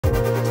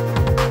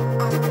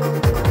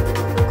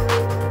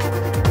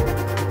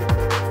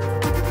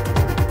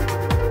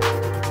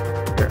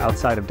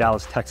outside of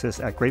Dallas, Texas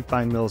at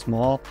Grapevine Mills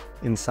Mall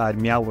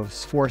inside Meow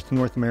Wolf's 4th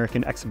North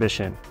American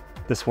exhibition.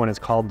 This one is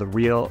called The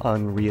Real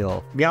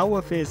Unreal. Meow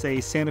Wolf is a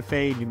Santa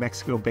Fe, New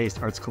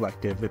Mexico-based arts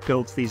collective that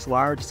builds these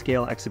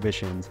large-scale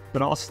exhibitions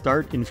that all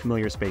start in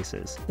familiar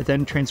spaces, that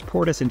then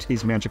transport us into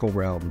these magical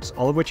realms,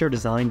 all of which are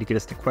designed to get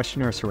us to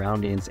question our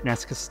surroundings and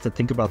ask us to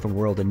think about the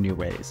world in new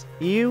ways.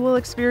 You will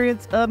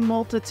experience a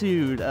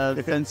multitude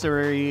of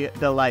sensory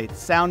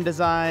delights. Sound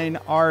design,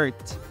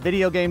 art,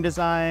 video game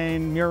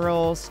design,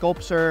 murals,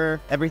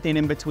 sculpture, everything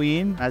in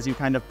between as you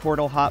kind of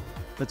portal hop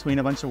between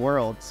a bunch of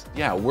worlds.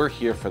 Yeah, we're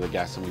here for the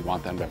guests and we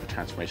want them to have a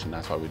transformation.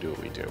 That's why we do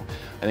what we do.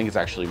 I think it's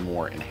actually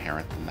more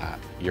inherent than that.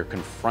 You're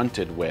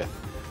confronted with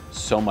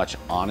so much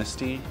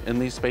honesty in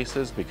these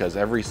spaces because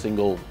every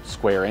single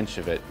square inch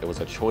of it, it was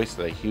a choice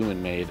that a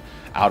human made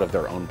out of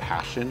their own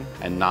passion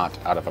and not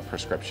out of a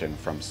prescription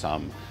from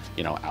some,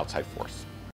 outside force.